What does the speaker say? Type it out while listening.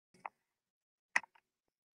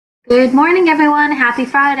Good morning, everyone. Happy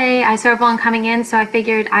Friday. I saw everyone coming in, so I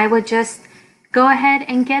figured I would just go ahead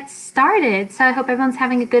and get started. So I hope everyone's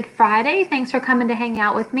having a good Friday. Thanks for coming to hang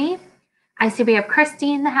out with me. I see we have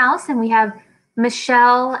Christy in the house, and we have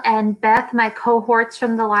Michelle and Beth, my cohorts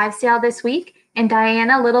from the live sale this week. And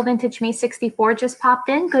Diana, Little Vintage Me 64, just popped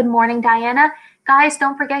in. Good morning, Diana. Guys,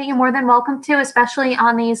 don't forget you're more than welcome to, especially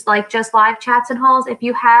on these like just live chats and hauls. If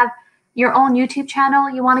you have your own YouTube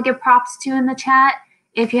channel you want to give props to in the chat,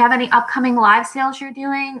 if you have any upcoming live sales you're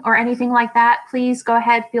doing or anything like that, please go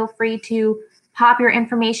ahead. Feel free to pop your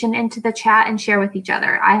information into the chat and share with each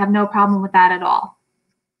other. I have no problem with that at all.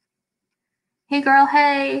 Hey, girl,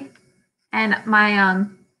 hey. And my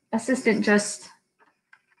assistant just,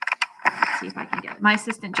 let's see if I can get it. My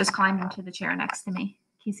assistant just climbed into the chair next to me.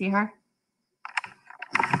 Can you see her?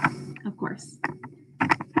 Of course.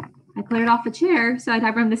 I cleared off the chair so I'd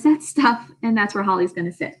have room to set stuff, and that's where Holly's going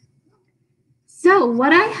to sit. So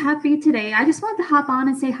what I have for you today, I just wanted to hop on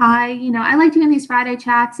and say hi. You know, I like doing these Friday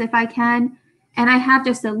chats if I can. And I have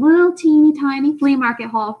just a little teeny tiny flea market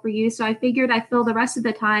haul for you. So I figured I'd fill the rest of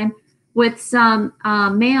the time with some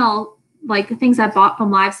mail, like things I bought from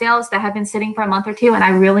live sales that have been sitting for a month or two. And I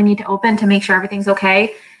really need to open to make sure everything's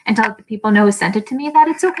okay and to let the people know who sent it to me that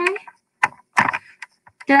it's okay.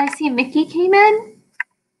 Did I see Mickey came in?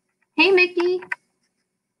 Hey, Mickey.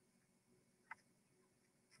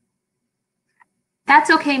 That's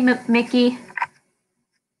okay, Mickey.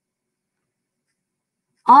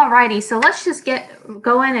 Alrighty, so let's just get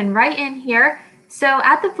going and right in here. So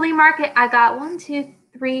at the flea market, I got 1, 2,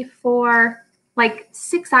 3, 4, like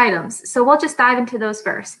 6 items. So we'll just dive into those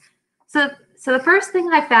first. So the first thing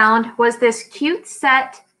I found was this cute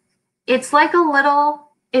set. It's like a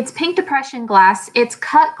little, it's pink depression glass, it's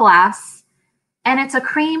cut glass, and it's a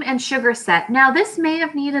cream and sugar set. Now this may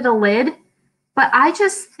have needed a lid, but I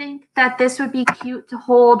just think that this would be cute to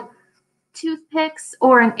hold toothpicks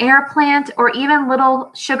or an air plant or even little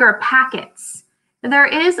sugar packets. There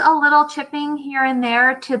is a little chipping here and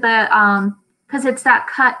there to the, because it's that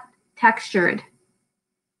cut textured.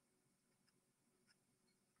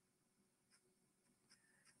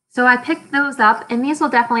 So I picked those up, and these will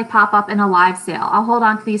definitely pop up in a live sale. I'll hold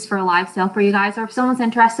on to these for a live sale for you guys, or if someone's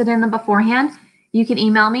interested in them beforehand, you can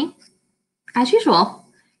email me as usual.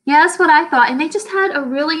 Yeah, that's what I thought. And they just had a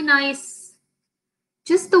really nice,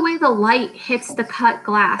 just the way the light hits the cut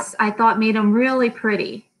glass, I thought made them really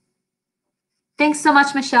pretty. Thanks so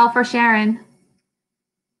much, Michelle, for sharing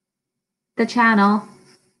the channel,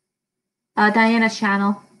 Diana's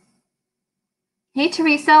channel. Hey,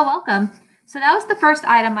 Teresa, welcome. So that was the first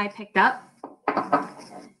item I picked up.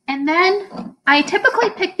 And then I typically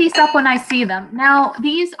pick these up when I see them. Now,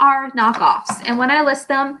 these are knockoffs. And when I list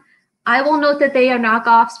them, I will note that they are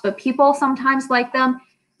knockoffs, but people sometimes like them.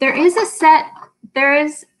 There is a set,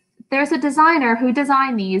 there's a designer who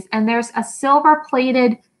designed these, and there's a silver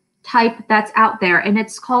plated type that's out there, and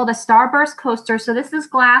it's called a Starburst coaster. So this is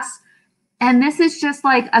glass, and this is just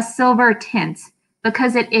like a silver tint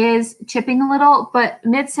because it is chipping a little, but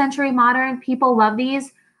mid-century modern, people love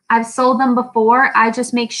these. I've sold them before. I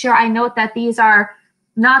just make sure I note that these are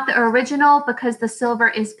not the original because the silver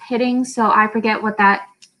is pitting. So I forget what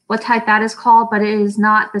type that is called, but it is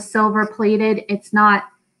not the silver plated. It's not,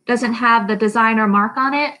 doesn't have the designer mark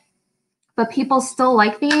on it, but people still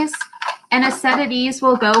like these. And a set of these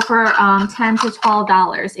will go for $10 to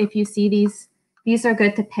 $12 if you see these. These are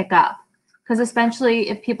good to pick up because especially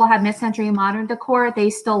if people have mid-century modern decor, they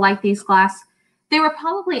still like these glass. They were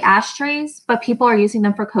probably ashtrays, but people are using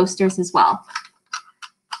them for coasters as well.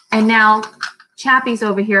 And now Chappie's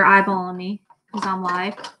over here eyeballing me because I'm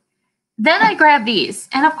live. Then I grab these.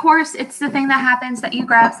 And of course, it's the thing that happens that you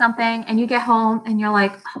grab something and you get home and you're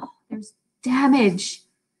like, oh, there's damage.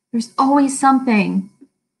 There's always something.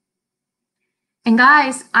 And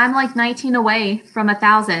guys, I'm like 19 away from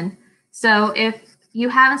 1,000. So if you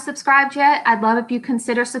haven't subscribed yet, I'd love if you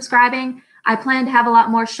consider subscribing. I plan to have a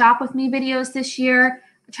lot more shop with me videos this year.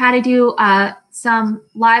 I try to do some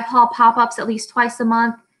live haul pop-ups at least twice a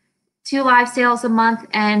month, 2 live sales a month,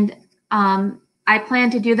 and I plan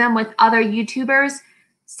to do them with other YouTubers.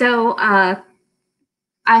 So I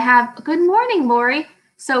have, good morning, Lori.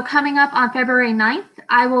 So coming up on February 9th,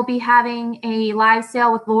 I will be having a live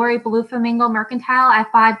sale with Lori Blue Flamingo Mercantile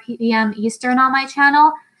at 5 p.m. Eastern on my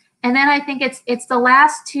channel. And then I think it's the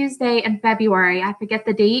last Tuesday in February. I forget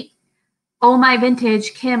the date. Oh My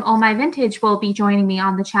Vintage, Kim, Oh My Vintage will be joining me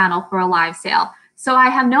on the channel for a live sale. So I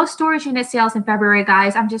have no storage unit sales in February,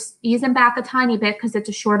 guys. I'm just easing back a tiny bit because it's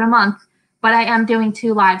a shorter month, but I am doing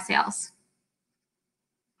 2 live sales.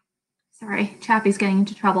 Sorry, Chappie's getting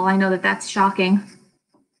into trouble. I know that that's shocking.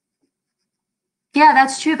 Yeah,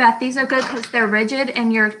 that's true, Beth. These are good because they're rigid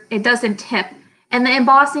and it doesn't tip. And the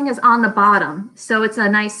embossing is on the bottom, so it's a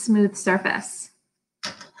nice smooth surface.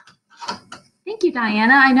 Thank you,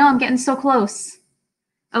 Diana. I know I'm getting so close.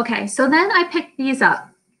 Okay, so then I picked these up.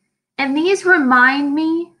 And these remind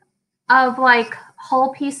me of like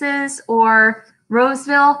Hull Pieces or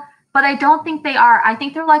Roseville, but I don't think they are. I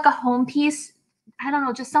think they're like a home piece. I don't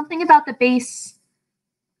know, just something about the base.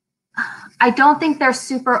 I don't think they're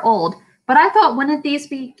super old, but I thought, wouldn't these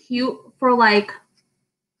be cute for like,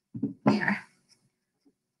 here,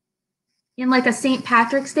 in like a St.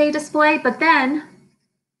 Patrick's Day display? But then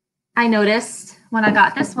I noticed when I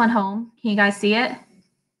got this one home, can you guys see it?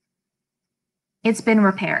 It's been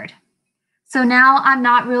repaired. So now I'm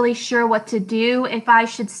not really sure what to do, if I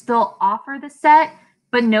should still offer the set,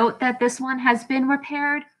 but note that this one has been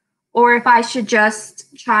repaired, or if I should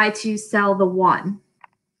just try to sell the one.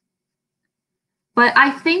 But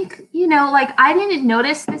I think, you know, like I didn't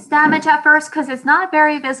notice this damage at first because it's not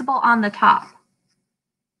very visible on the top.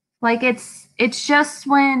 Like it's just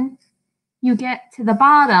when you get to the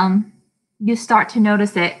bottom, you start to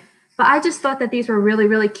notice it. But I just thought that these were really,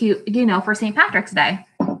 really cute, you know, for St. Patrick's Day.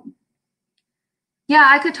 Yeah,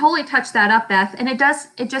 I could totally touch that up, Beth. And it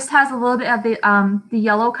just has a little bit of the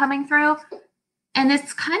yellow coming through. And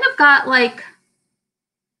it's kind of got like,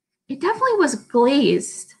 it definitely was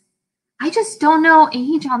glazed. I just don't know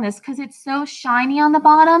age on this because it's so shiny on the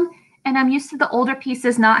bottom. And I'm used to the older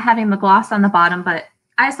pieces not having the gloss on the bottom, but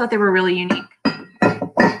I just thought they were really unique.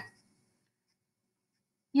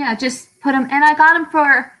 Yeah, just put them, and I got them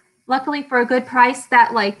for, luckily for a good price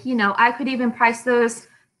that like, you know, I could even price those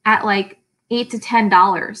at like $8 to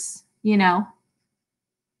 $10, you know.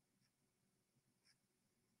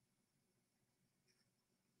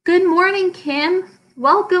 Good morning, Kim.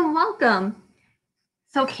 Welcome, welcome.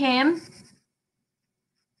 So Kim,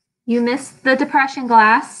 you missed the depression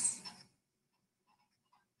glass.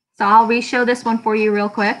 So I'll re-show this one for you real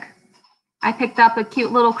quick. I picked up a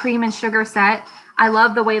cute little cream and sugar set. I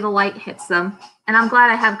love the way the light hits them. And I'm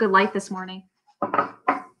glad I have good light this morning. Can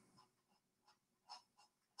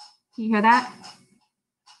you hear that?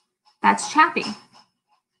 That's Chappy.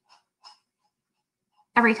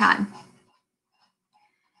 Every time.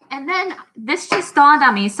 And then this just dawned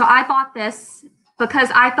on me. So I bought this because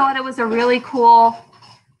I thought it was a really cool,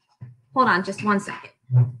 hold on just one second.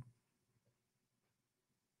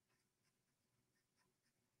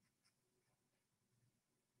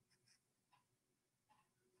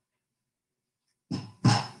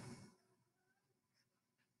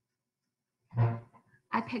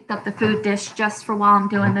 I picked up the food dish just for while I'm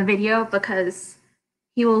doing the video because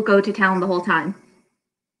he will go to town the whole time.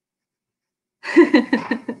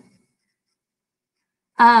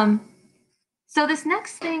 So this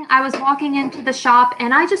next thing, I was walking into the shop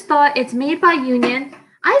and I just thought, it's made by Union.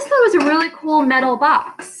 I just thought it was a really cool metal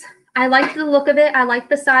box. I liked the look of it. I like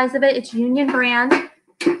the size of it. It's Union brand.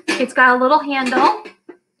 It's got a little handle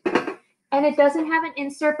and it doesn't have an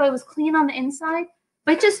insert, but it was clean on the inside.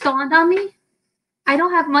 But it just dawned on me, I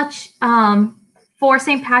don't have much for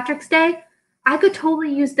St. Patrick's Day. I could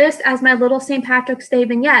totally use this as my little St. Patrick's Day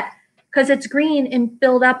vignette because it's green and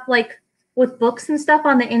filled up like with books and stuff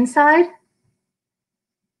on the inside.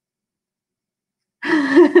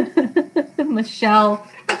 Michelle,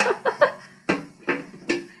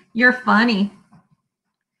 you're funny.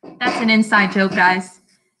 That's an inside joke, guys.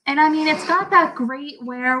 And I mean, it's got that great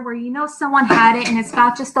wear where you know someone had it and it's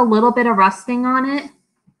got just a little bit of rusting on it.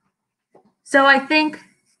 So I think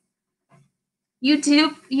you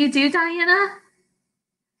do, Diana?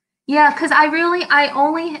 Yeah, because I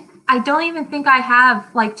don't even think I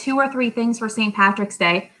have like 2 or 3 things for St. Patrick's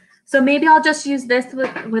Day. So maybe I'll just use this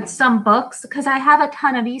with some books because I have a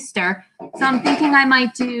ton of Easter. So I'm thinking I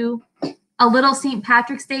might do a little St.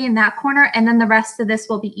 Patrick's Day in that corner, and then the rest of this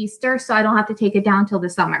will be Easter, so I don't have to take it down till the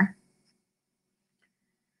summer.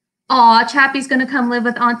 Aw, Chappie's going to come live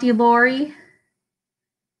with Auntie Lori.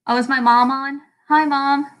 Oh, is my mom on? Hi,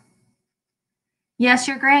 Mom. Yes,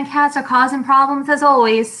 your grandcats are causing problems as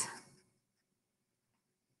always.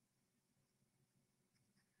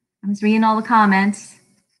 I was reading all the comments.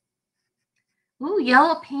 Ooh,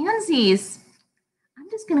 yellow pansies. I'm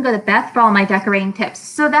just going to go to Beth for all my decorating tips.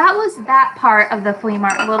 So that was that part of the flea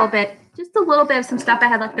market, just a little bit of some stuff I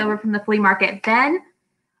had left over from the flea market. Then,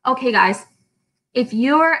 okay, guys, if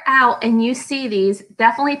you're out and you see these,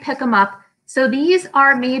 definitely pick them up. So these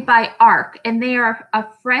are made by Arc, and they are a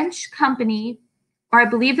French company, or I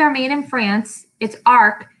believe they're made in France. It's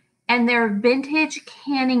Arc, and they're vintage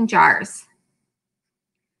canning jars.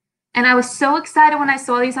 And I was so excited when I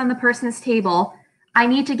saw these on the person's table. I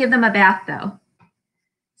need to give them a bath, though.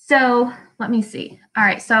 So let me see. All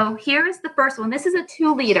right, so here's the first one. This is a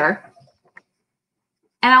 2-liter.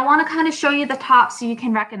 And I want to kind of show you the top so you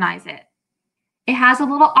can recognize it. It has a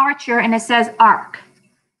little archer and it says ARC.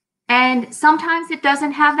 And sometimes it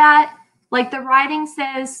doesn't have that. Like the writing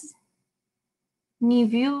says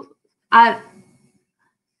Niveau, I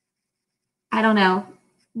don't know.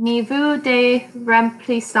 Niveau de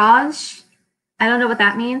remplissage. I don't know what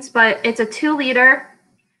that means, but it's a 2-liter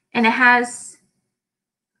and it has,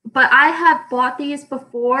 but I have bought these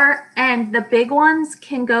before and the big ones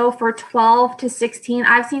can go for 12 to 16.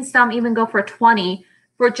 I've seen some even go for 20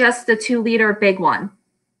 for just the 2-liter big one.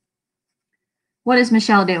 What is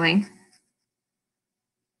Michelle doing?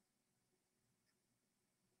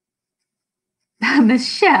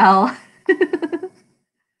 Michelle.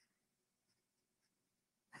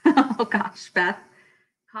 Oh gosh, Beth.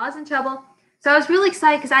 Causing trouble. So I was really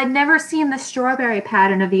excited because I'd never seen the strawberry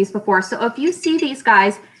pattern of these before. So if you see these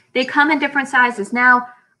guys, they come in different sizes. Now,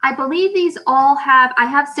 I believe these all have, I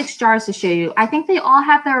have 6 jars to show you. I think they all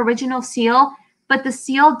have their original seal, but the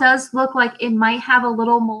seal does look like it might have a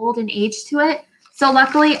little mold and age to it. So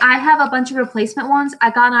luckily, I have a bunch of replacement ones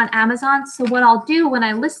I got on Amazon. So what I'll do when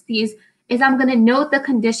I list these is I'm going to note the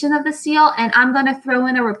condition of the seal and I'm going to throw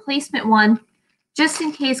in a replacement one just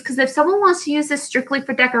in case, because if someone wants to use this strictly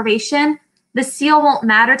for decoration, the seal won't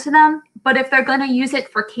matter to them. But if they're going to use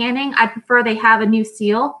it for canning, I prefer they have a new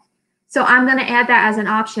seal. So I'm going to add that as an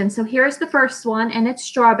option. So here's the first one, and it's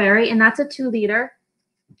strawberry, and that's a 2-liter.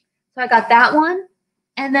 So I got that one.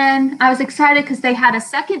 And then I was excited because they had a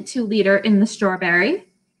second 2-liter in the strawberry.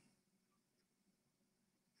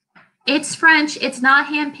 It's French. It's not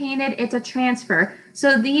hand painted. It's a transfer.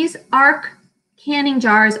 So these ARC canning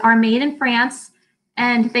jars are made in France,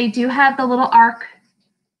 and they do have the little ARC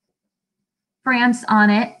France on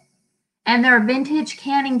it. And they're vintage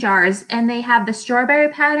canning jars, and they have the strawberry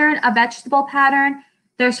pattern, a vegetable pattern.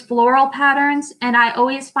 There's floral patterns, and I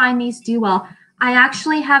always find these do well. I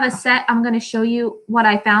actually have a set. I'm going to show you what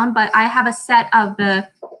I found, but I have a set of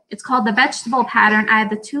it's called the vegetable pattern. I have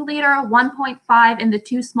the 2-liter, 1.5, and the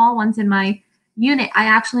 2 small ones in my unit. I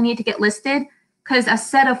actually need to get listed because a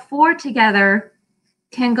set of 4 together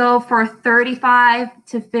can go for $35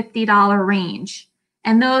 to $50 range.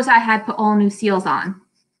 And those I had put all new seals on.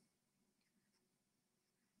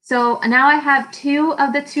 So now I have 2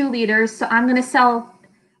 of the 2-liters. So I'm going to sell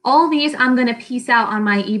all these. I'm going to piece out on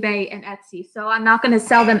my eBay and Etsy. So I'm not going to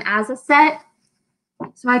sell them as a set.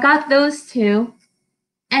 So I got those 2.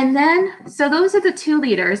 And then, so those are the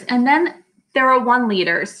 2-liters. And then there are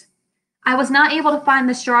 1-liters. I was not able to find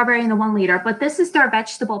the strawberry in the 1-liter, but this is their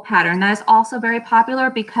vegetable pattern. That is also very popular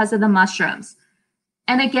because of the mushrooms.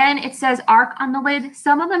 And again, it says ARC on the lid.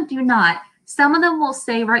 Some of them do not. Some of them will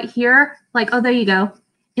say right here, like, oh, there you go.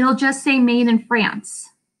 It'll just say made in France.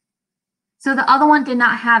 So the other one did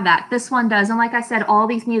not have that. This one does. And like I said, all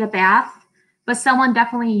these need a bath, but someone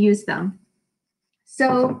definitely used them.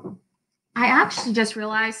 So I actually just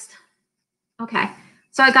realized, okay,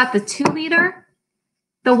 so I got the 2-liter,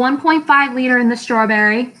 the 1.5-liter in the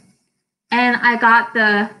strawberry, and I got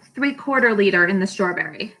the 3/4 liter in the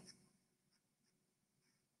strawberry.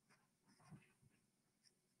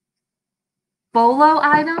 Bolo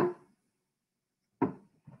item.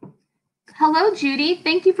 Hello, Judy.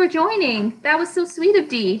 Thank you for joining. That was so sweet of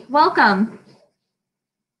Dee. Welcome.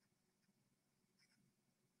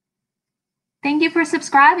 Thank you for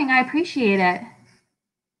subscribing. I appreciate it.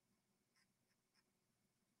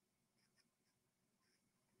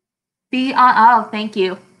 Oh, thank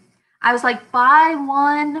you. I was like, buy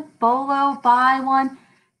one, Bolo, buy one.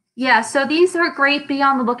 Yeah, so these are great. Be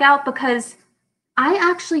on the lookout because I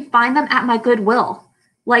actually find them at my Goodwill.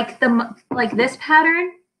 Like this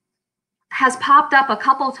pattern has popped up a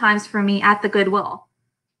couple times for me at the Goodwill.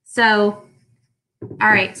 So, all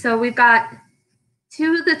right. So we've got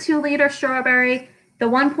the 2-liter strawberry, the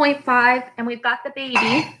 1.5, and we've got the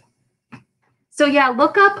baby. So yeah,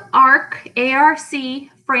 look up ARC, A-R-C,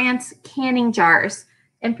 France canning jars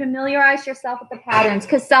and familiarize yourself with the patterns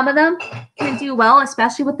because some of them can do well,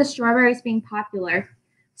 especially with the strawberries being popular.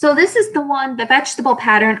 So this is the one, the vegetable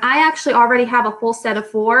pattern. I actually already have a full set of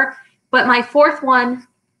 4, but my 4th one,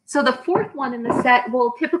 so the 4th one in the set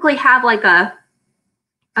will typically have like a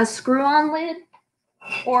screw-on lid,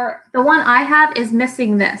 or the one I have is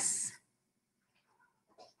missing this.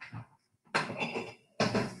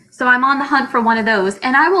 So I'm on the hunt for one of those,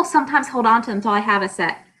 and I will sometimes hold on to them until I have a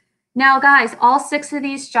set. Now, guys, all 6 of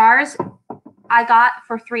these jars I got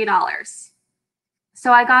for $3.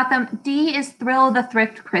 So I got them. Dee is Thrill the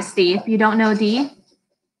Thrift, Christy. If you don't know Dee,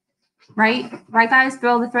 right, guys,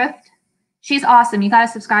 Thrill the Thrift. She's awesome. You got to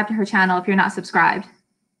subscribe to her channel if you're not subscribed.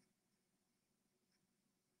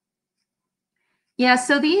 Yeah,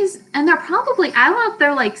 so these, and they're probably, I don't know if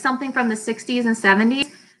they're like something from the 60s and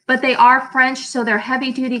 70s, but they are French, so they're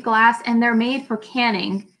heavy duty glass and they're made for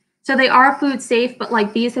canning. So they are food safe, but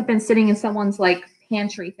like these have been sitting in someone's like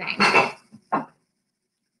pantry thing.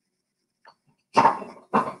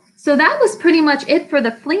 So that was pretty much it for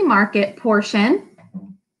the flea market portion.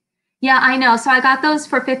 Yeah, I know. So I got those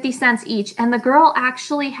for 50 cents each. And the girl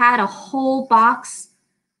actually had a whole box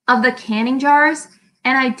of the canning jars.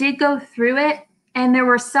 And I did go through it. And there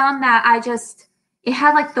were some that it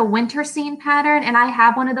had like the winter scene pattern. And I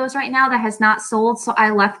have one of those right now that has not sold. So I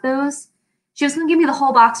left those. She was going to give me the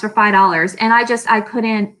whole box for $5. And I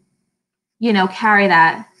couldn't, carry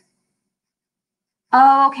that.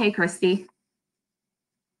 Oh, okay, Christy.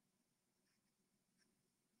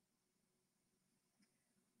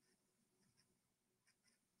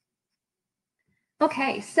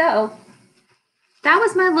 Okay, so that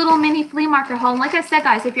was my little mini flea market haul. Like I said,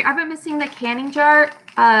 guys, if you're ever missing the canning jar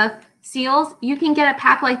seals, you can get a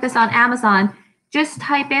pack like this on Amazon. Just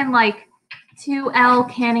type in like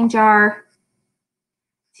 2L canning jar.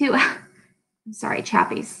 I'm sorry,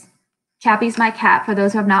 Chappie's. Chappie's my cat, for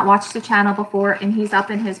those who have not watched the channel before, and he's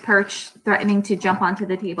up in his perch threatening to jump onto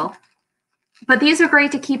the table. But these are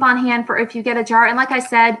great to keep on hand for if you get a jar. And like I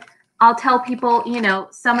said, I'll tell people,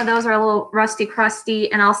 some of those are a little rusty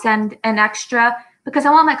crusty, and I'll send an extra because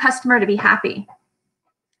I want my customer to be happy.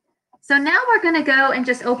 So now we're going to go and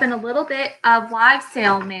just open a little bit of live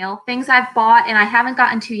sale mail, things I've bought and I haven't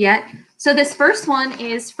gotten to yet. So this first one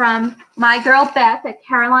is from my girl Beth at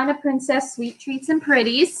Carolina Princess Sweet Treats and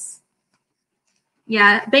Pretties.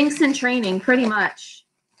 Yeah, Binks in training, pretty much.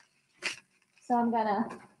 So I'm going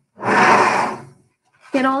to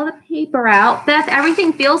get all the paper out. Beth,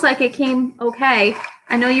 everything feels like it came okay.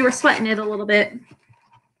 I know you were sweating it a little bit.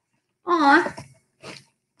 Aw.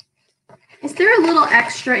 Is there a little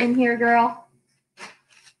extra in here, girl? Are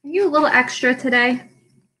you a little extra today?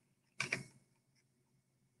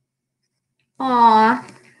 Aw.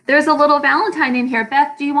 There's a little Valentine in here.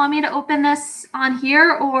 Beth, do you want me to open this on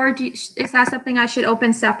here, or is that something I should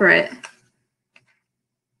open separate?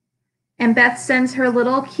 And Beth sends her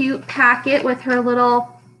little cute packet with her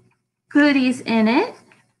little goodies in it.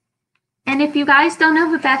 And if you guys don't know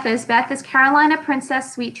who Beth is Carolina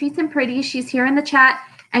Princess Sweet Treats and Pretties. She's here in the chat,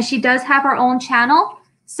 and she does have her own channel.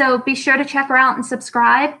 So be sure to check her out and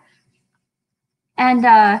subscribe. And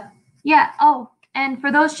yeah, and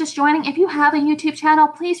for those just joining, if you have a YouTube channel,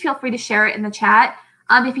 please feel free to share it in the chat.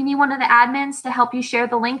 If you need one of the admins to help you share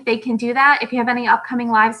the link, they can do that. If you have any upcoming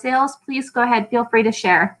live sales, please go ahead, feel free to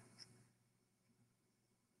share.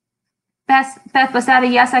 Beth, was that a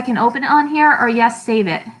yes, I can open it on here, or yes, save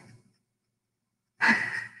it?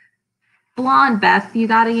 Blonde Beth, you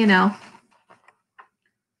gotta,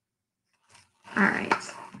 All right.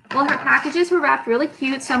 Well, her packages were wrapped really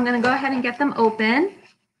cute, so I'm gonna go ahead and get them open.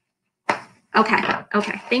 Okay.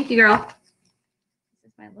 Thank you, girl.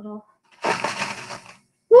 This is my little.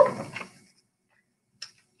 Whoop.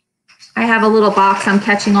 I have a little box I'm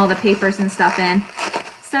catching all the papers and stuff in.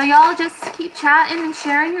 So y'all just keep chatting and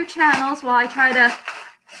sharing your channels while I try to,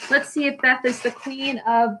 let's see if Beth is the queen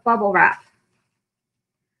of bubble wrap.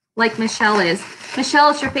 Like Michelle is.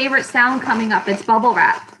 Michelle, it's your favorite sound coming up. It's bubble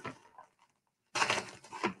wrap.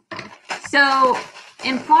 So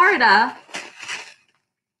in Florida,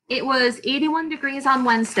 it was 81 degrees on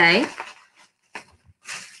Wednesday.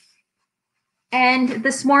 And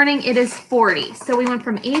this morning it is 40. So we went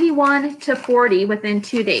from 81 to 40 within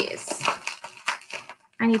 2 days.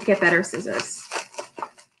 I need to get better scissors.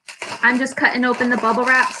 I'm just cutting open the bubble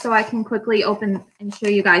wrap so I can quickly open and show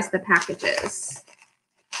you guys the packages.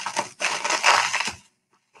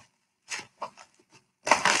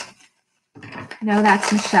 No,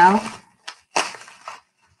 that's Michelle.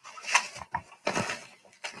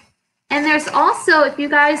 And there's also, if you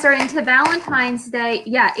guys are into Valentine's Day,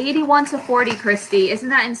 yeah, 81 to 40, Christy. Isn't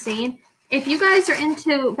that insane? If you guys are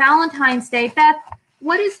into Valentine's Day, Beth,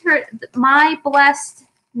 what is My Blessed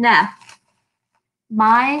Nest?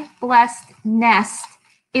 My Blessed Nest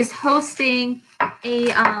is hosting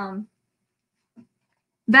a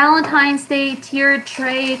Valentine's Day tiered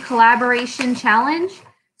tray collaboration challenge.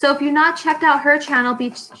 So if you've not checked out her channel,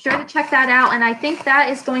 be sure to check that out. And I think that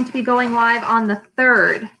is going to be going live on the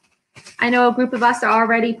 3rd. I know a group of us are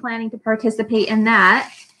already planning to participate in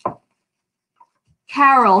that.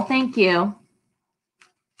 Carol, thank you.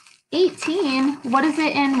 18, what is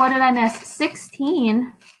it in, what did I miss?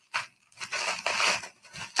 16.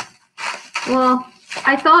 Well,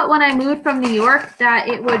 I thought when I moved from New York that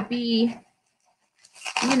it would be,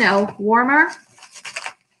 warmer.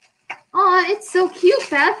 Oh, it's so cute,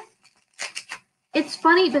 Beth. It's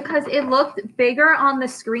funny because it looked bigger on the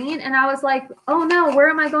screen and I was like, oh no, where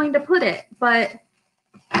am I going to put it? But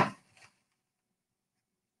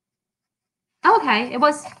okay, it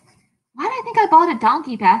was, why did I think I bought a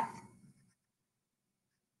donkey, Beth?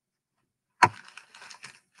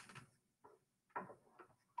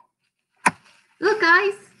 Look,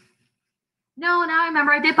 guys. No, now I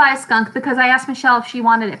remember I did buy a skunk because I asked Michelle if she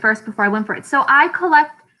wanted it first before I went for it. So I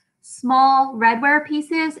collect small redware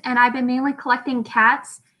pieces and I've been mainly collecting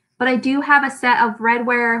cats, but I do have a set of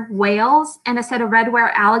redware whales and a set of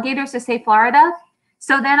redware alligators to say Florida.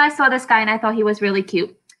 So then I saw this guy and I thought he was really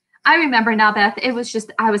cute. I remember now, Beth, it was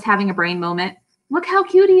just, I was having a brain moment. Look how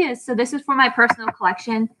cute he is. So this is for my personal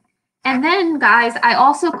collection. And then, guys, I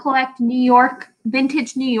also collect New York,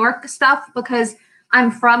 vintage New York stuff because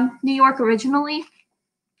I'm from New York originally.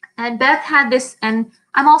 And Beth had this, and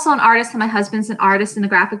I'm also an artist, and my husband's an artist and a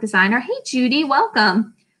graphic designer. Hey, Judy,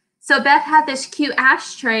 welcome. So Beth had this cute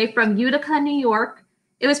ashtray from Utica, New York.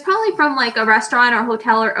 It was probably from like a restaurant or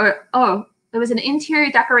hotel or oh, it was an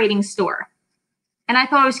interior decorating store. And I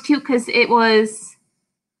thought it was cute because it was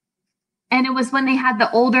when they had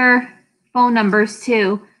the older phone numbers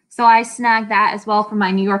too. So I snagged that as well for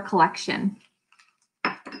my New York collection.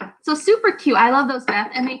 So super cute. I love those,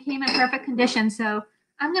 Beth, and they came in perfect condition. So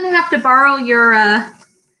I'm gonna have to borrow your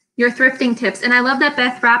thrifting tips. And I love that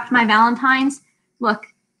Beth wrapped my Valentine's. Look,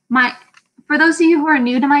 for those of you who are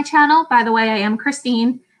new to my channel, by the way, I am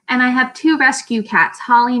Christine, and I have two rescue cats,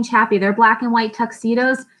 Holly and Chappie. They're black and white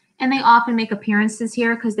tuxedos, and they often make appearances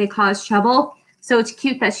here because they cause trouble. So it's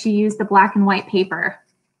cute that she used the black and white paper.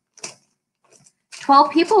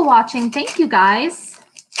 12 people watching. Thank you, guys.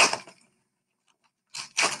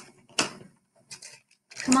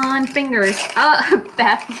 Come on, fingers. Oh,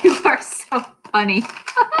 Beth, you are so funny.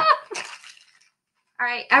 All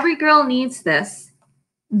right, every girl needs this.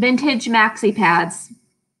 Vintage maxi pads.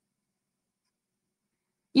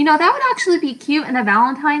 You know, that would actually be cute in a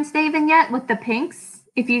Valentine's Day vignette with the pinks,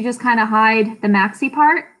 if you just kind of hide the maxi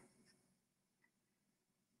part.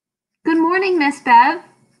 Good morning, Miss Bev.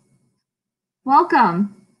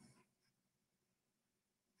 Welcome.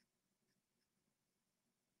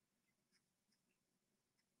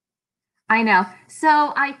 I know.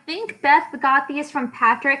 So I think Beth got these from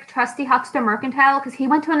Patrick, Trusty Huckster Mercantile, because he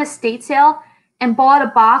went to an estate sale and bought a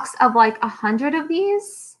box of like 100 of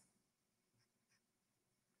these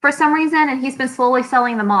for some reason, and he's been slowly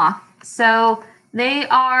selling them off. So they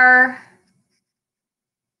are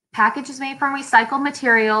packages made from recycled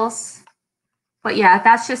materials. But yeah,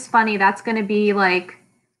 that's just funny. That's going to be like,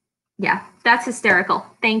 yeah, that's hysterical.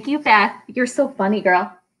 Thank you, Beth. You're so funny,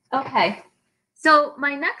 girl. Okay. So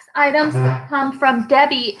my next items come from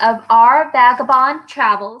Debbie of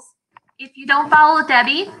RVagabondTravels. If you don't follow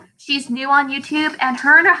Debbie, she's new on YouTube, and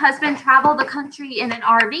her and her husband travel the country in an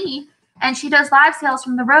RV, and she does live sales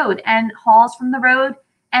from the road and hauls from the road,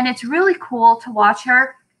 and it's really cool to watch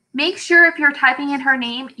her. Make sure if you're typing in her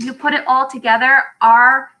name, you put it all together,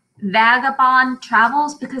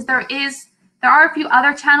 RVagabondTravels, because there are a few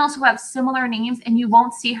other channels who have similar names, and you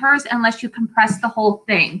won't see hers unless you compress the whole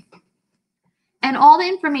thing. And all the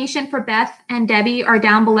information for Beth and Debbie are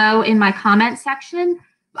down below in my comment section.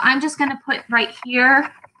 I'm just going to put right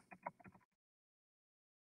here.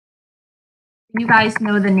 You guys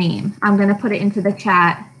know the name. I'm going to put it into the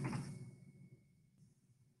chat.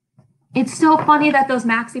 It's so funny that those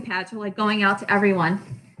maxi pads are like going out to everyone.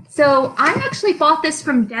 So I actually bought this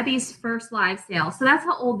from Debbie's first live sale. So that's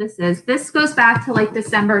how old this is. This goes back to like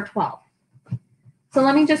December 12th. So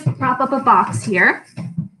let me just prop up a box here.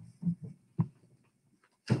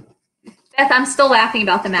 Beth, I'm still laughing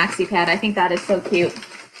about the maxi pad. I think that is so cute.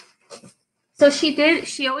 So she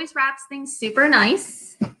always wraps things super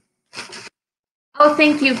nice. Oh,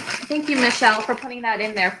 thank you. Thank you, Michelle, for putting that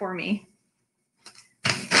in there for me.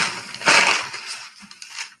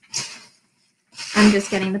 I'm just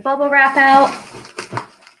getting the bubble wrap out.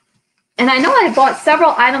 And I know I bought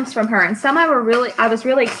several items from her, and some I was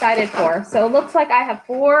really excited for. So it looks like I have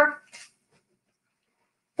four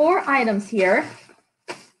items here.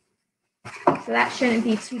 So that shouldn't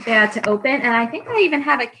be too bad to open. And I think I even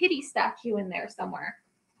have a kitty statue in there somewhere.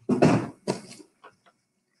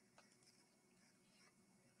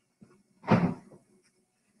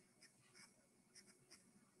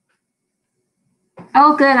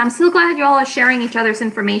 Oh, good. I'm so glad you all are sharing each other's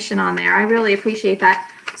information on there. I really appreciate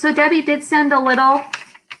that. So Debbie did send a little,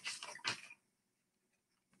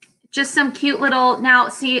 just some cute little, now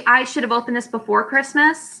see, I should have opened this before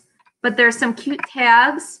Christmas, but there's some cute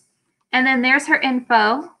tags. And then there's her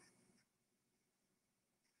info.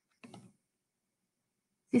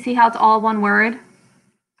 You see how it's all one word?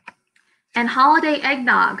 and holiday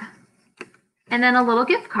eggnog, and then a little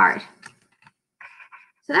gift card.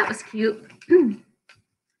 So that was cute.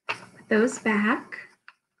 Put those back.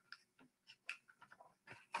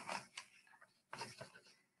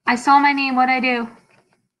 I saw my name. What'd I do?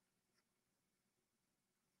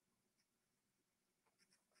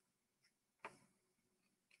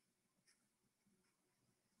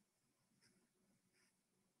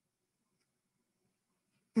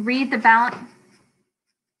 Read the balance.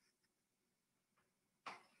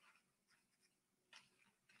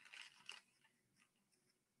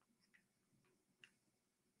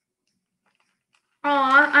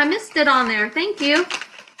 Aw, I missed it on there. Thank you.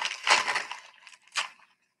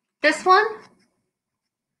 This one?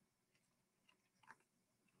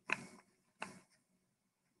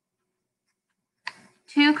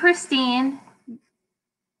 To Christine,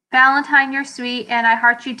 Valentine, you're sweet, and I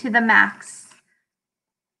heart you to the max.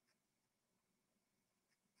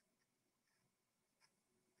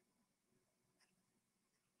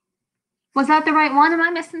 Was that the right one? Am I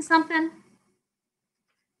missing something?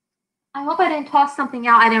 I hope I didn't toss something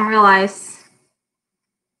out I didn't realize.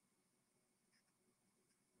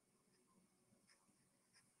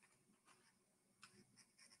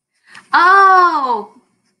 Oh!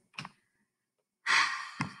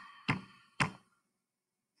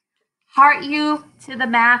 Heart you to the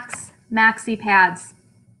max, maxi pads.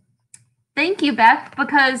 Thank you, Beth,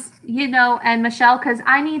 because, you know, and Michelle, because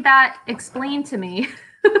I need that explained to me.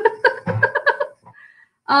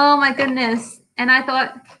 Oh my goodness. And I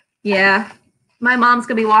thought, yeah, my mom's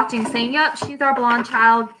going to be watching saying, yep, she's our blonde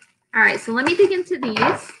child. All right, so let me dig into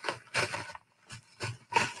these.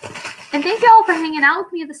 And thank you all for hanging out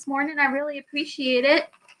with me this morning. I really appreciate it.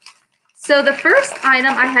 So the first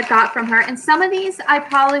item I had got from her, and some of these I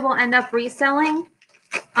probably will end up reselling.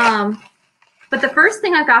 But the first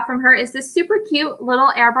thing I got from her is this super cute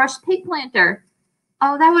little airbrush pig planter.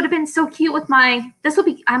 Oh, that would have been so cute with my,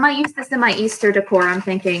 I might use this in my Easter decor, I'm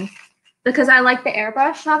thinking. Because I like the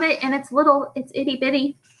airbrush of it, and it's little, it's itty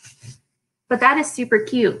bitty. But that is super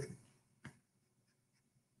cute.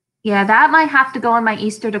 Yeah, that might have to go in my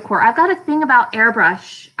Easter decor. I've got a thing about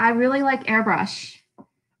airbrush. I really like airbrush.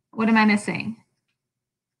 What am I missing?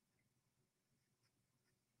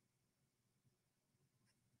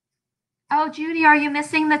 Oh, Judy, are you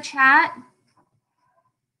missing the chat?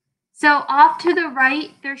 So off to the right,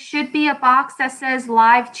 there should be a box that says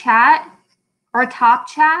live chat or top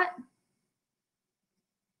chat.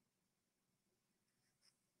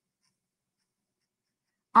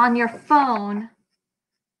 On your phone.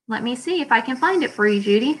 Let me see if I can find it for you,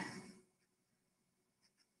 Judy.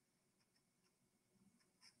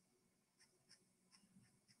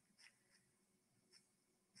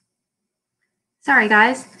 Sorry,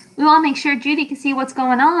 guys. We want to make sure Judy can see what's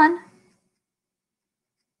going on.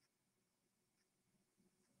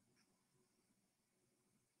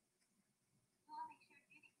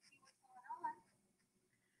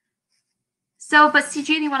 So, but see,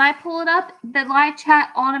 Judy, when I pull it up, the live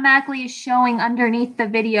chat automatically is showing underneath the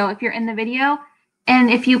video if you're in the video. And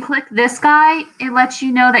if you click this guy, it lets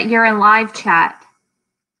you know that you're in live chat.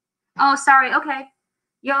 Oh, sorry. Okay.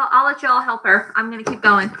 Y'all, I'll let y'all help her. I'm going to keep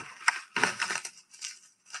going.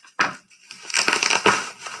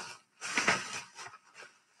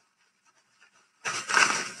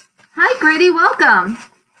 Hi, Gritty. Welcome.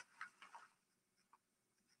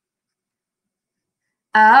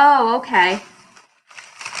 Oh, okay.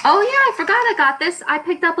 Oh, yeah, I forgot I got this. I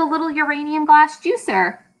picked up a little uranium glass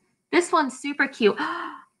juicer. This one's super cute.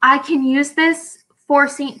 I can use this for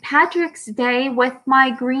St. Patrick's Day with my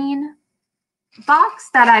green box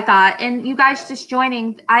that I got. And you guys just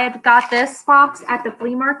joining, I had got this box at the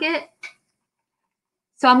flea market.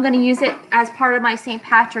 So I'm going to use it as part of my St.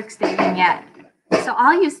 Patrick's Day vignette. So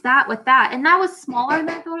I'll use that with that. And that was smaller than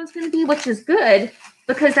I thought it was going to be, which is good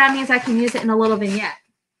because that means I can use it in a little vignette.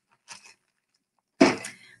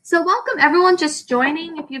 So welcome everyone just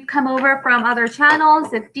joining. If you've come over from other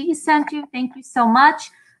channels, if Dee sent you, thank you so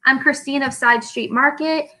much. I'm Christine of Side Street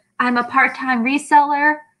Market. I'm a part-time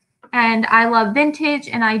reseller and I love vintage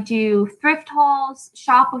and I do thrift hauls,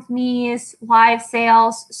 shop with me's, live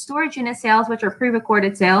sales, storage unit sales, which are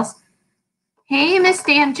pre-recorded sales. Hey, Miss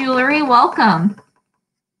Dan Jewelry, welcome.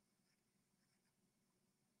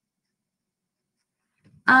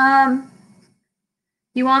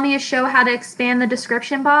 You want me to show how to expand the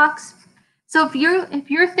description box? So if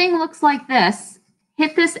your thing looks like this,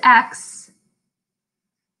 hit this X,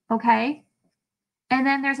 okay? And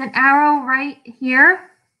then there's an arrow right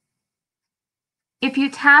here. If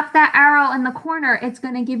you tap that arrow in the corner, it's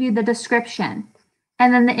going to give you the description.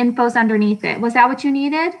 And then the info's underneath it. Was that what you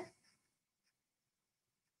needed?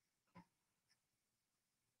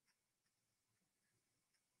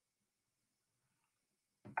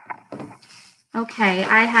 Okay,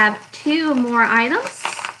 I have 2 more items.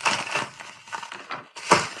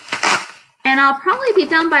 And I'll probably be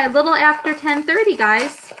done by a little after 10:30,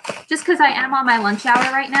 guys, just because I am on my lunch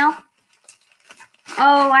hour right now.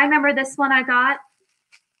 Oh, I remember this one I got.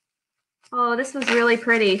 Oh, this was really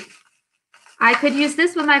pretty. I could use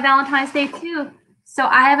this with my Valentine's Day too. So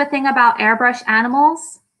I have a thing about airbrush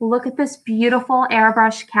animals. Look at this beautiful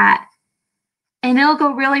airbrush cat. And it'll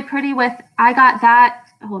go really pretty with, I got that,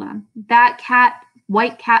 hold on, that cat,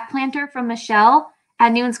 white cat planter from Michelle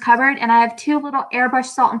at Noon's Cupboard. And I have 2 little airbrush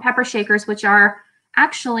salt and pepper shakers, which are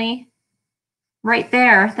actually right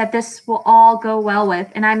there, that this will all go well with.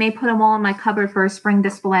 And I may put them all in my cupboard for a spring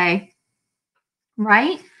display.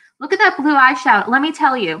 Right? Look at that blue eyeshadow. Let me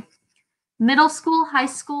tell you, middle school, high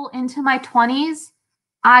school, into my 20s,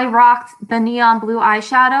 I rocked the neon blue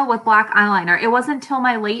eyeshadow with black eyeliner. It wasn't until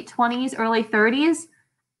my late 20s, early 30s,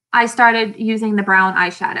 I started using the brown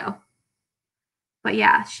eyeshadow. But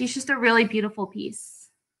yeah, she's just a really beautiful piece.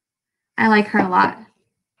 I like her a lot.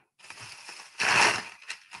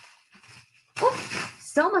 Oh,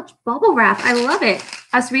 so much bubble wrap. I love it.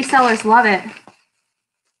 Us resellers love it.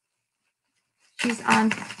 She's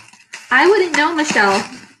on. I wouldn't know, Michelle.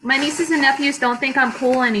 My nieces and nephews don't think I'm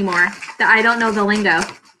cool anymore, that I don't know the lingo.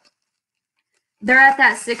 They're at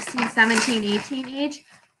that 16, 17, 18 age.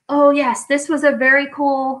 Oh, yes, this was a very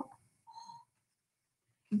cool.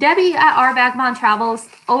 Debbie at RVagabondTravels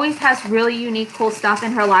always has really unique, cool stuff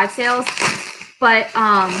in her live sales. But,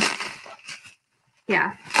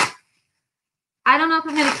 yeah. I don't know if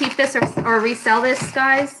I'm going to keep this or resell this,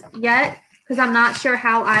 guys, yet, because I'm not sure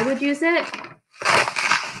how I would use it.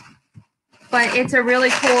 But it's a really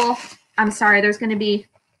cool, I'm sorry, there's going to be,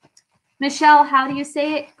 Michelle, how do you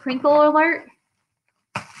say it? Crinkle alert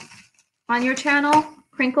on your channel?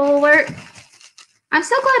 Crinkle alert. I'm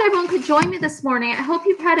so glad everyone could join me this morning. I hope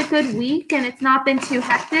you've had a good week and it's not been too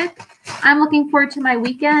hectic. I'm looking forward to my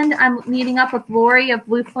weekend. I'm meeting up with Lori of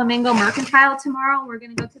Blue Flamingo Mercantile tomorrow. We're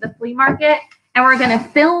going to go to the flea market and we're going to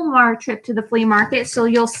film our trip to the flea market. So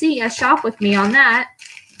you'll see us shop with me on that.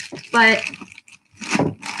 But,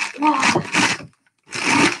 oh,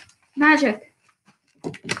 magic.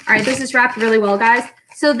 All right, this is wrapped really well, guys.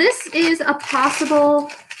 So this is a possible,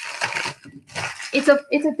 it's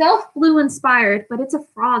a Delft Blue inspired, but it's a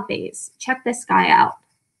frog vase. Check this guy out.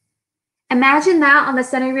 Imagine that on the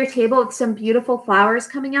center of your table with some beautiful flowers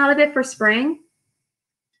coming out of it for spring.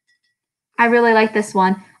 I really like this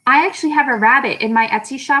one. I actually have a rabbit in my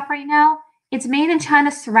Etsy shop right now. It's made in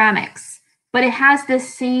China ceramics, but it has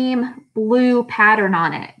this same blue pattern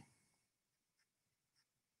on it.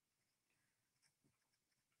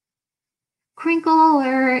 Crinkle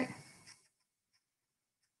alert.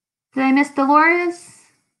 Did I miss Dolores?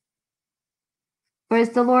 Or is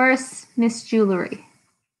Dolores Miss Jewelry?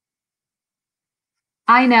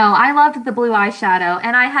 I know. I loved the blue eyeshadow.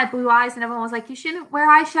 And I had blue eyes and everyone was like, you shouldn't wear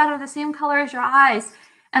eyeshadow the same color as your eyes.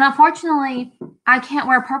 And unfortunately, I can't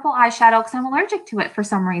wear purple eyeshadow because I'm allergic to it for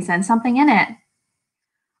some reason. Something in it.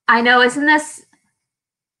 I know. Isn't this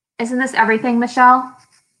everything, Michelle?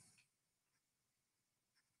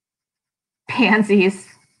 Pansies.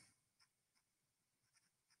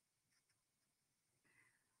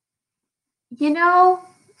 You know,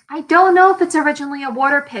 I don't know if it's originally a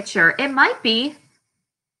water pitcher. It might be,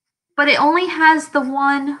 but it only has the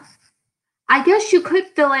one. I guess you could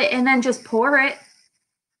fill it and then just pour it.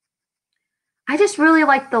 I just really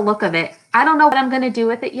like the look of it. I don't know what I'm going to do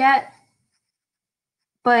with it yet,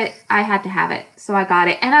 but I had to have it, so I got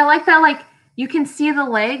it. And I like that, like, you can see the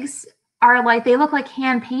legs are like, they look like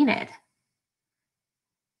hand painted.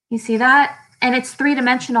 You see that? And it's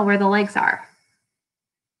 3-dimensional where the legs are.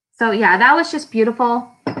 So yeah, that was just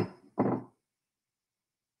beautiful.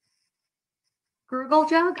 Gurgle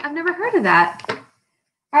jug? I've never heard of that.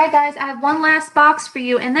 All right, guys, I have one last box for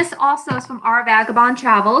you. And this also is from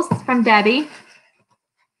RVagabondTravels. It's from Debbie.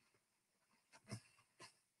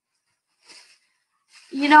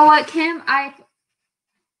 You know what, Kim?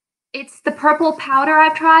 It's the purple powder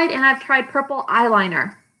I've tried, and I've tried purple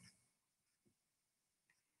eyeliner.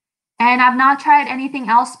 And I've not tried anything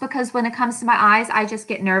else because when it comes to my eyes, I just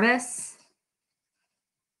get nervous.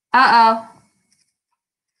 Uh-oh.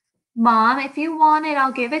 Mom, if you want it,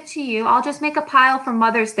 I'll give it to you. I'll just make a pile for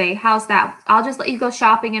Mother's Day. How's that? I'll just let you go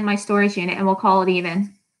shopping in my storage unit and we'll call it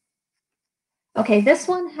even. Okay, this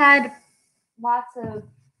one had lots of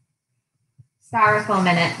styrofoam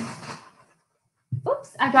in it.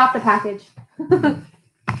 Oops, I dropped the package.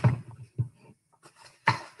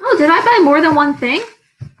 Oh, did I buy more than one thing?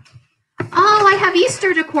 Oh, I have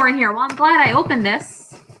Easter decor in here. Well, I'm glad I opened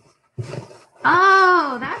this.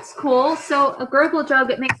 Oh, that's cool. So a gurgle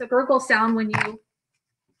jug, it makes a gurgle sound when you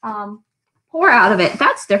pour out of it.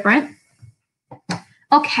 That's different.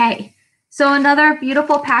 Okay. So another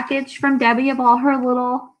beautiful package from Debbie of all her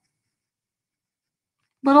little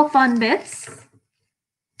fun bits.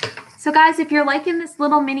 So guys, if you're liking this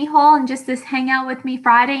little mini haul and just this hangout with me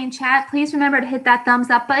Friday and chat, please remember to hit that thumbs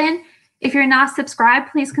up button. If you're not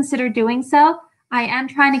subscribed, please consider doing so. I am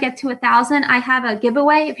trying to get to 1,000. I have a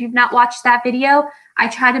giveaway. If you've not watched that video, I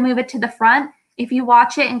try to move it to the front. If you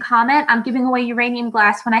watch it and comment, I'm giving away uranium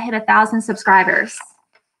glass when I hit 1,000 subscribers.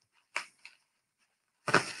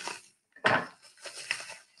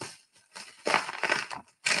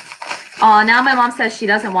 Oh, now my mom says she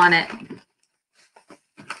doesn't want it.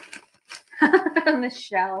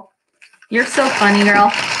 Michelle, you're so funny,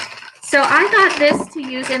 girl. So I got this to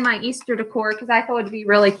use in my Easter decor because I thought it would be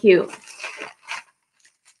really cute.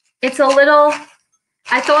 It's a little,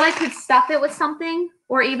 I thought I could stuff it with something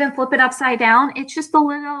or even flip it upside down. It's just a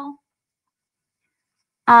little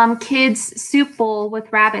kids soup bowl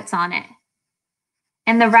with rabbits on it.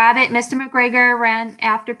 And the rabbit, Mr. McGregor, ran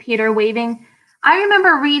after Peter waving. I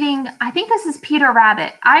remember reading, I think this is Peter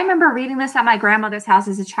Rabbit. I remember reading this at my grandmother's house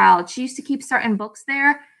as a child. She used to keep certain books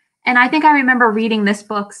there. And I think I remember reading this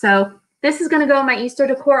book. So this is going to go in my Easter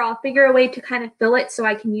decor. I'll figure a way to kind of fill it so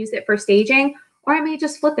I can use it for staging. Or I may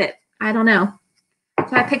just flip it. I don't know.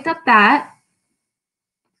 So I picked up that.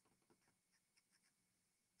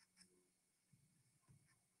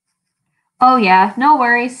 Oh, yeah. No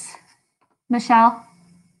worries, Michelle.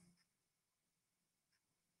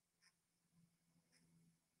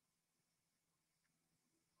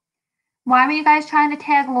 Why were you guys trying to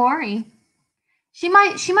tag Lori? She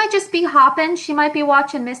might just be hopping. She might be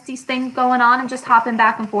watching Misty's thing going on and just hopping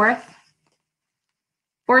back and forth.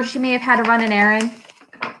 Or she may have had to run an errand.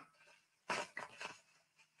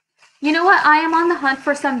 You know what? I am on the hunt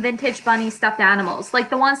for some vintage bunny stuffed animals. Like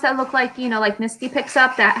the ones that look like, you know, like Misty picks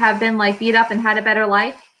up that have been like beat up and had a better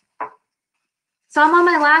life. So I'm on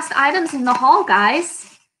my last items in the haul,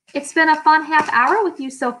 guys. It's been a fun half hour with you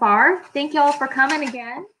so far. Thank you all for coming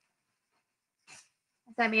again.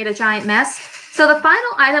 I made a giant mess. So the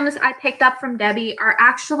final items I picked up from Debbie are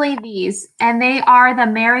actually these, and they are the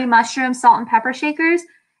Mary Mushroom Salt and Pepper Shakers.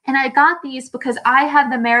 And I got these because I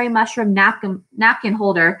have the Mary Mushroom napkin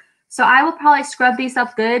holder. So I will probably scrub these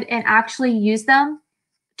up good and actually use them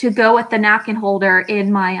to go with the napkin holder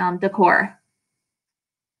in my decor.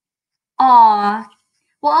 Aw.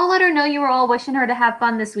 Well, I'll let her know you were all wishing her to have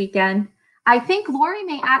fun this weekend. I think Lori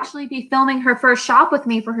may actually be filming her first shop with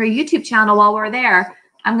me for her YouTube channel while we're there.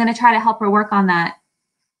 I'm going to try to help her work on that.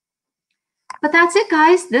 But that's it,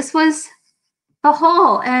 guys. This was the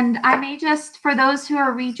haul. And I may just, for those who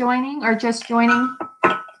are rejoining or just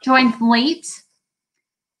joined late,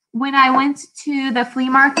 when I went to the flea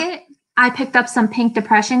market, I picked up some pink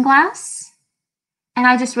depression glass. And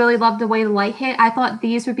I just really loved the way the light hit. I thought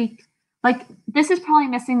these would be, like, this is probably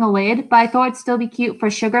missing the lid, but I thought it'd still be cute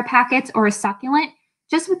for sugar packets or a succulent,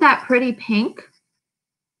 just with that pretty pink.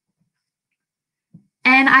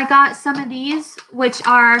 And I got some of these, which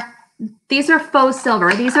are, these are faux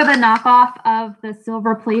silver. These are the knockoff of the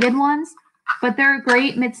silver plated ones, but they're a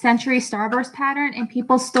great mid-century starburst pattern and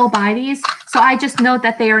people still buy these. So I just note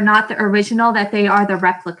that they are not the original, that they are the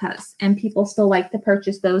replicas and people still like to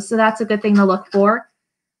purchase those. So that's a good thing to look for.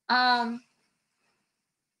 I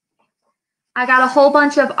got a whole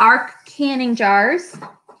bunch of Arc canning jars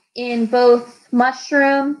in both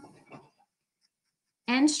mushroom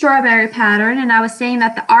and strawberry pattern, and I was saying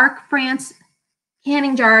that the Arc France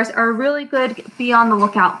canning jars are really good to be on the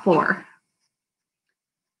lookout for.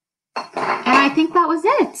 And I think that was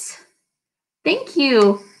it. Thank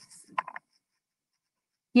you.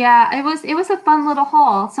 Yeah, it was a fun little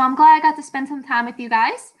haul. So I'm glad I got to spend some time with you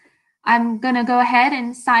guys. I'm going to go ahead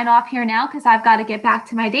and sign off here now because I've got to get back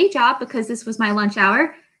to my day job because this was my lunch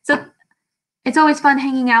hour. So it's always fun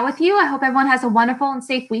hanging out with you. I hope everyone has a wonderful and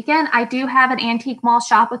safe weekend. I do have an antique mall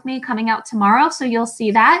shop with me coming out tomorrow, so you'll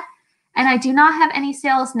see that. And I do not have any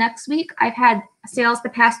sales next week. I've had sales the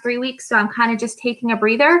past 3 weeks, so I'm kind of just taking a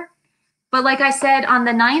breather. But like I said, on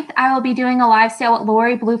the 9th, I will be doing a live sale at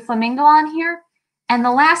Lori Blue Flamingo on here. And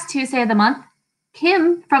the last Tuesday of the month,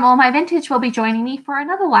 Kim from All My Vintage will be joining me for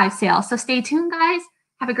another live sale. So stay tuned, guys.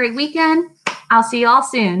 Have a great weekend. I'll see you all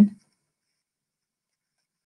soon.